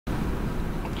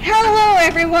Hello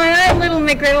everyone, I'm Little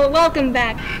McGriddle. Welcome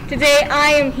back. Today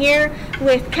I am here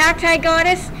with Cacti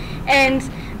Goddess, and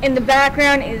in the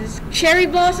background is Cherry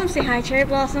Blossom. Say hi, Cherry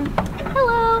Blossom.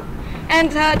 Hello. And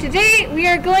today we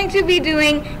are going to be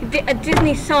doing a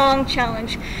Disney song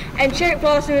challenge. And Cherry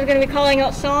Blossom is going to be calling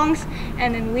out songs,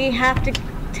 and then we have to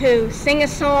sing a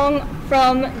song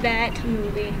from that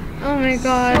movie. Oh my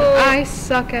god, So, I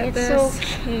suck at this. It's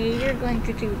okay, you're going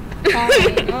to do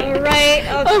fine. Alright,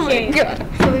 okay. Oh my god.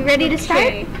 So we ready to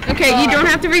start? Okay, you don't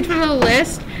have to read from the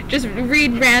list, just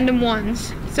read random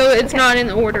ones. So it's not in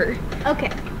order.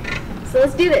 Okay. So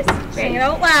let's do this. Sing it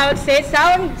out loud. Say it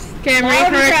sound. Okay, I'm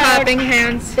ready for our clapping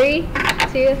hands. 3,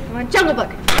 2, 1. Jungle Book.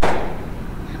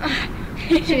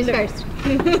 Choose first.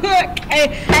 Okay.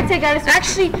 Cacti Goddess.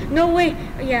 Actually, no way.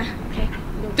 Yeah. Okay.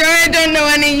 I don't know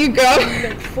any. You go.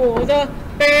 Look for the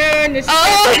bare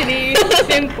necessities,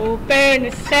 simple bare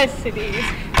necessities.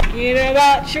 Forget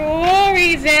about your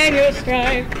worries and your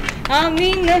strife. I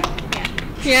mean,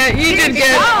 Yeah, you did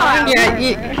good. job. Yeah,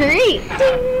 Great.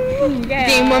 yeah.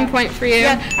 gain 1 point for you.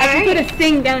 Yeah, I can put a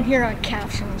thing down here on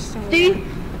captions. So 3,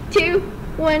 2,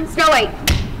 1. Snow White.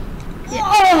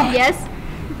 Oh. Yes.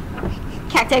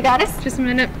 Cacti Goddess. Just a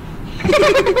minute. Dude,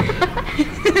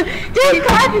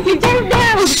 clap if you turn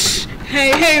down.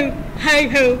 Hey ho, hey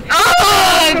ho.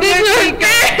 Oh, this was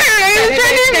fair. I was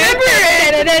trying to remember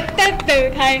it.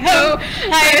 Hi ho,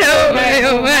 Hi ho, hi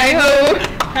ho, hi ho.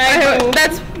 hi ho.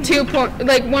 That's 2 points,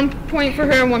 like 1 point for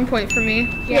her and 1 point for me.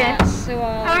 Yeah. So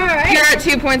Alright. You're at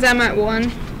 2 points, I'm at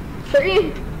 1.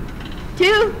 3,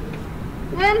 2,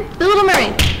 1. The Little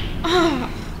Mermaid. Oh,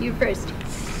 You first.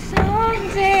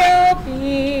 someday I'll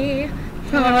be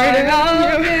part of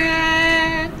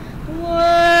that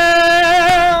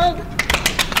world.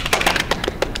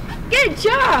 Good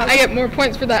job. I get more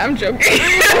points for that, I'm joking.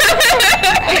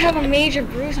 I have a major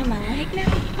bruise on my leg now.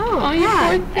 Oh, you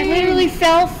yeah. poor I literally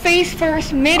fell face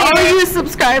first midair. All you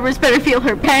subscribers better feel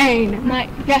her pain. Feel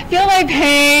my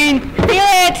pain. Feel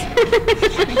it.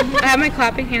 I have my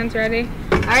clapping hands ready.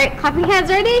 Alright, clapping hands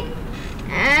ready?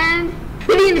 And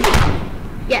Beauty and the Beast.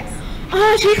 Yes.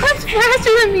 Oh, she claps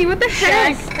faster than me, what the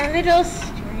heck? Just a little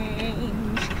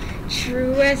strange,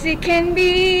 true as it can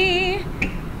be.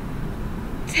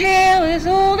 Tale as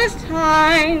old as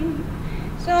time,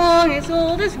 song as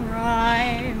old as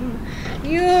rhyme.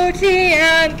 Beauty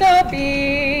and the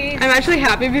Beast. I'm actually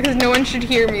happy because no one should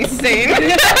hear me sing.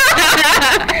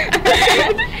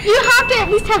 You have to at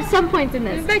least have some points in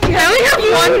this. I only have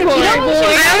 1 point. don't want to- I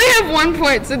only have 1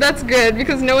 point, so that's good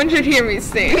because no one should hear me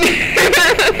sing. How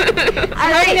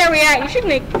many are we at? You should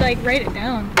write it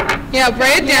down. Yeah,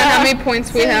 write it down how many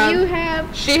points we So have. you have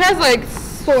She has like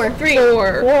 4. 3.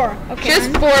 4. 4. Okay. She has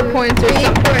 4 points or 3,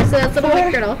 something. 4. So that's Little Four.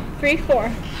 McGriddle. 3,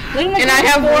 4. And I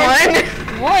have 1.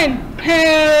 1.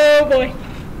 Oh boy.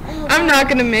 I'm not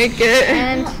gonna make it.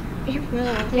 And You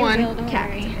will. You 1. will, don't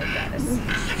worry. Goddess.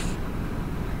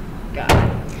 Got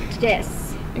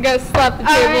this. You gotta slap the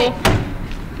All table.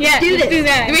 Yeah, do let's this. do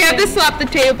that. We have to slap the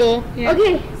table. Yeah.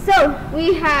 Okay, so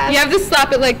we have You have to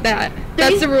slap it like that.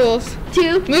 That's the rules.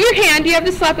 2, Move your hand. You have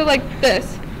to slap it like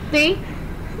this. 3.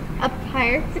 Up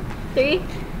higher. 3,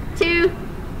 2,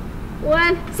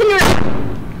 1. Cinderella.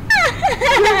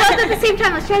 Both at the same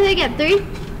time. Let's try that again. 3,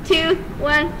 2,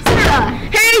 1. Cinderella.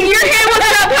 Hey, your hand was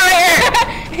up higher.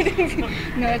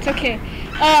 No, it's okay.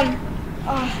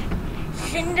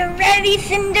 Cinderella,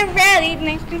 Cinderella,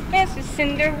 nice to fast,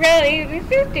 Cinderella,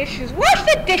 do dishes, wash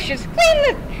the dishes, clean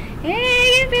the,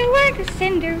 hey, the work of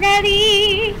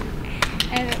Cinderella.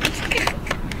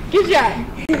 Good job.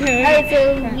 Alright, so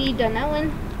we done that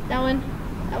one, that one,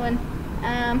 that one,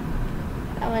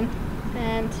 that one,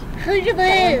 and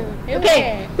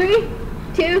okay. 3,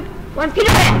 2, 1.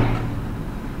 Peter Pan.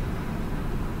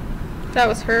 That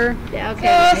was her. Yeah. The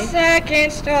Okay.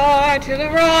 second star to the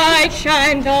right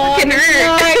shines on Fucking the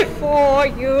hurt. night for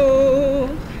you.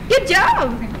 Good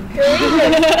job.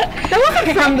 That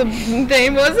wasn't from the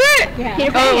thing, was it? Yeah.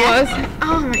 Peter Oh, Pan. it Yeah. was.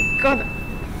 Oh my god.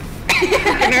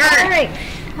 Fucking hurt. All right.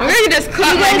 I'm gonna just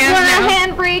clap You my guys want a hands now.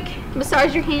 hand break?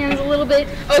 Massage your hands a little bit.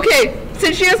 Okay,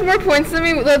 since she has more points than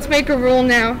me, let's make a rule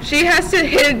now. She has to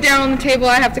hit it down on the table.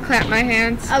 I have to clap my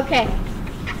hands. Okay.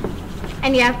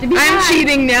 And you have to be I'm high.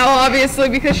 cheating now, obviously,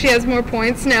 because she has more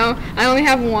points now. I only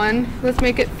have 1. Let's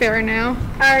make it fair now. All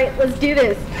right, let's do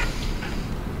this.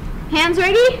 Hands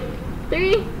ready?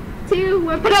 3, 2,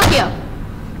 1. Pinocchio.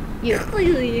 You.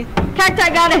 Cacti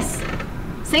Goddess.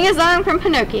 Sing a song from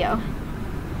Pinocchio.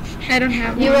 I don't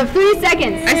have You one. have 3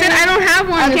 seconds. I said I don't have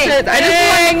one. Okay. I just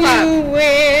want to clap. When you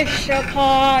wish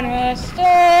upon a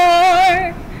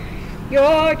star,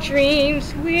 your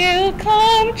dreams will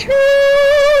come true.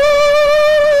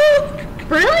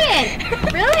 Really?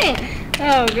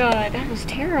 god, that was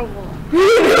terrible.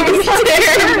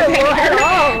 Terrible at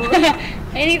all.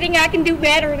 Anything I can do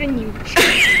better than you.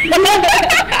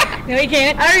 No, you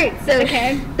can't. Alright, so I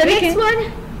can. the We next can.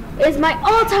 one is my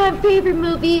all-time favorite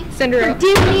movie Cinderella. for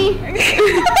Disney.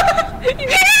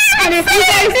 And if you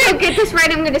guys don't get this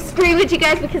right, I'm gonna scream at you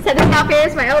guys because Heather's Not Fair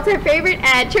is my all-time favorite.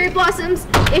 And Cherry Blossoms,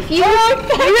 if you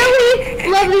really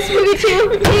love this movie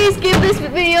too, please give this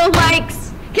video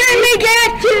likes. Can we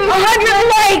get 100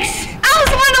 likes?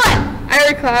 Alice in Wonderland! I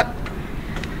already clapped.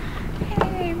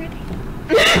 Hey, ready?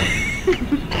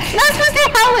 Not supposed to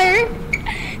holler.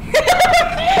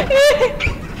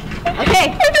 Okay.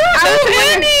 Alice in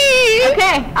Wonderland.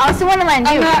 Okay, Alice in Wonderland.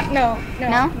 I'm You. not, no.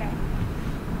 No?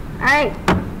 Alright.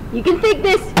 You can think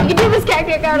this. You can do this,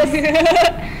 Cactus Goddess. You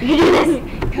can do this.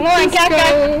 Come on, Just Cat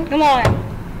go. Come on.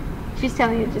 She's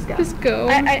telling you to just go. Just go.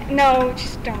 No,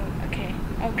 just don't.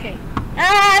 Okay.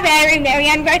 Ah, very merry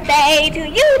birthday to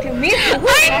you, to me. Merry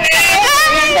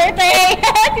birthday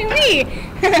to me.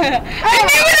 I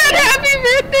knew it had happy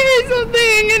birthday or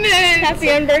something in it. Happy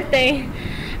birthday.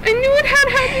 I knew it had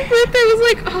happy birthday. I was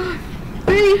like, oh,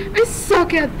 I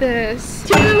suck at this.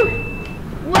 2,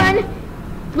 1,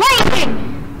 lightning!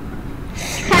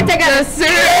 The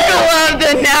circle of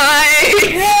the night.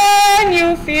 Can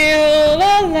you feel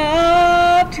the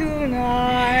love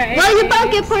tonight? Well, you both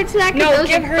get points for that. 'cause No, those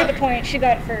give are- her the point. She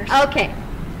got it first. Okay.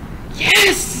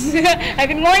 Yes. I've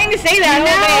been wanting to say that all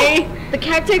day. Now, the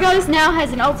Cactus Goddess now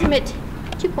has an ultimate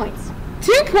 2 points.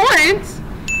 2 points.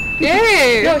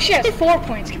 Yay. No, she has 4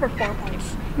 points. Give her 4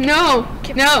 points. No.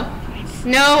 Give her No. 4 points.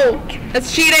 No.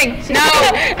 That's cheating. No.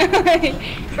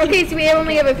 Okay, so we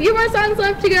only have a few more songs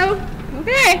left to go.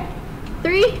 Okay.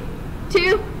 3,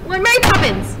 2, 1, Mary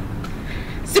Poppins!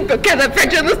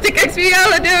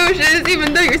 Supercalifragilisticexpialidocious,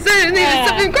 even though you're certain Yeah. it's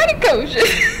something quite kosher.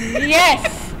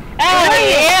 Yes. Oh,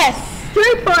 yes.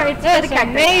 3 points for the That's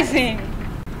Cactus amazing.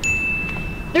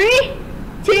 Goddess.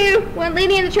 3, 2, 1,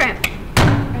 Lady and the Tramp.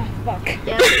 Oh, fuck.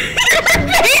 Yes.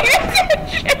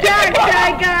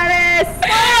 Cactus Goddess!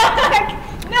 Fuck.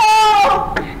 No.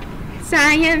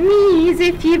 Siamese,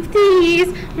 if you please.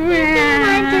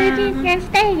 Can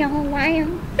stay a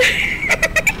while.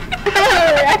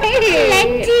 Alright.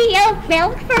 Plenty of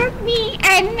milk for me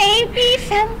and maybe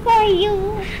some for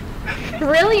you.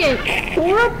 Brilliant.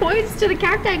 4 points to the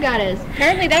Cacti Goddess.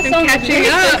 Apparently that I'm song is catching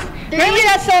racist. up. Apparently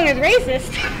that song is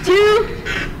racist. 2,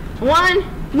 1,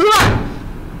 move on.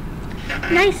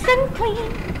 Nice and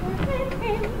clean.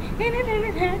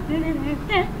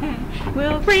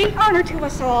 Will bring honor to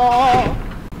us all.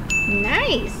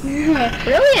 Nice.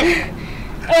 Brilliant.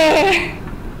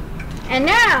 And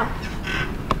now,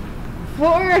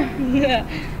 for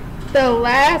the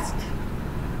last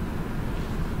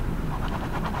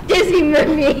Disney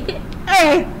movie.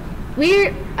 Oh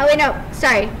wait, no,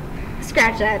 sorry.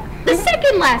 Scratch that. The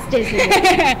second last Disney movie.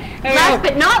 Last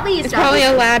but not least, It's probably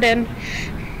obviously, Aladdin.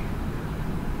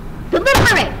 The Little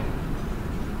Mermaid.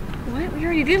 What? We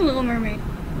already did Little Mermaid.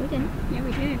 We didn't. Yeah,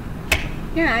 we did.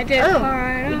 Yeah, I did. Oh,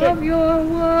 Part we of did. your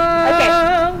world. Okay.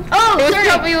 Oh, It was sorry.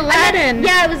 probably Aladdin.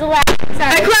 Yeah, it was Aladdin. I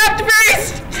Sorry. clapped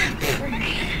first.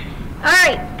 All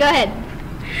right, go ahead.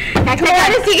 Come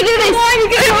on, you can do this. Come on, you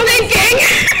can do thinking.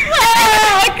 Oh,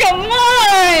 come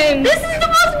on! This is the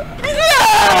most.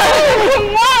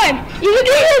 Come on! You can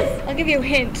do this. I'll give you a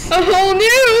hint. A whole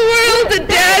new world, a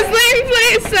dazzling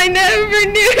place I never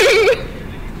knew.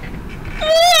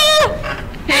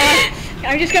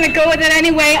 I'm just gonna go with it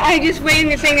anyway. I just waiting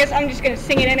to sing this. I'm just gonna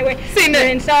sing it anyway. Sing it.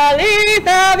 Prince Ali,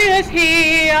 fabulous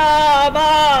he,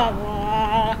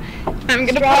 blah, I'm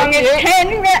gonna strong poke as you.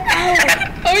 10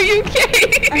 Are you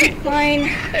okay? I'm fine.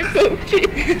 I poked you.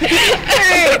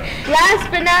 Alright, last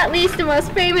but not least, the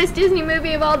most famous Disney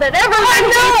movie of all that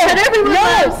everyone that everyone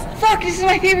loves. Fuck, this is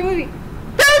my favorite movie.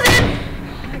 Frozen.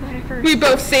 I got it first. We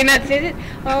both seen it. Did it?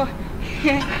 Oh.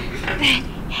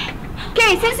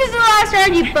 Okay, since this is the last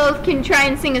round, you both can try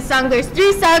and sing a song. There's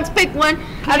 3 songs. Pick one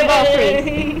out of all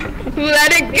 3.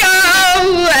 Let it go,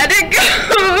 let it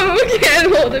go.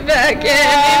 Can't hold it back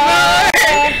anymore.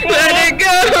 Let it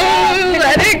go,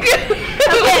 let it go.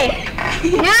 Okay,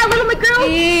 now Little McGirl.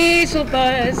 Bees will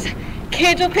buzz,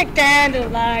 kids will pick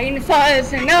dandelion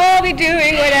fuzz, and I'll be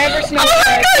doing whatever snow. Oh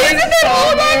my God, isn't that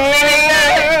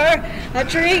all A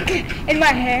drink in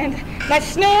my hand, my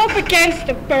snow up against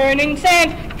the burning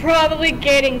sand, probably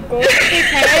getting ghostly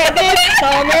tan this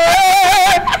summer.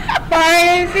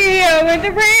 Fine as the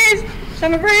winter breeze,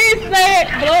 summer breeze, let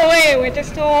it blow away with the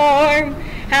storm.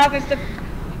 Happens to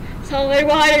solid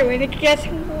water when it gets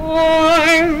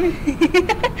warm.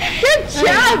 Good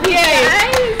job, you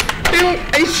guys.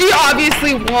 She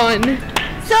obviously won.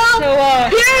 So,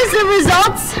 here's the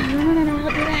results.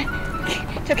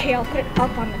 It's okay, I'll put it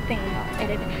up on the thing and I'll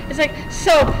edit it. It's like,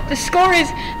 so the score is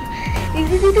I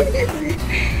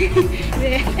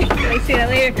see that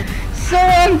later. So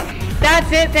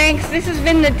that's it, thanks. This has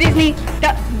been the Disney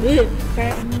You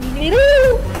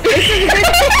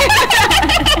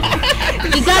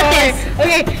got this.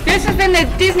 Okay, this has been the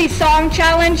Disney Song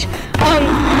Challenge.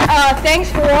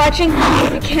 Thanks for watching.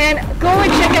 If you can, go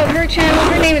and check out her channel.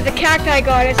 Her name is the Cacti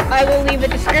Goddess. I will leave a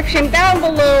description down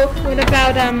below. What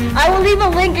about I will leave a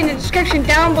link in the description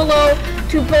down below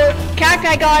to both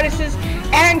Cacti Goddesses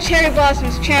and Cherry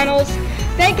Blossom's channels.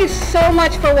 Thank you so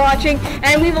much for watching,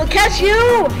 and we will catch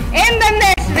you in the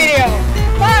next video.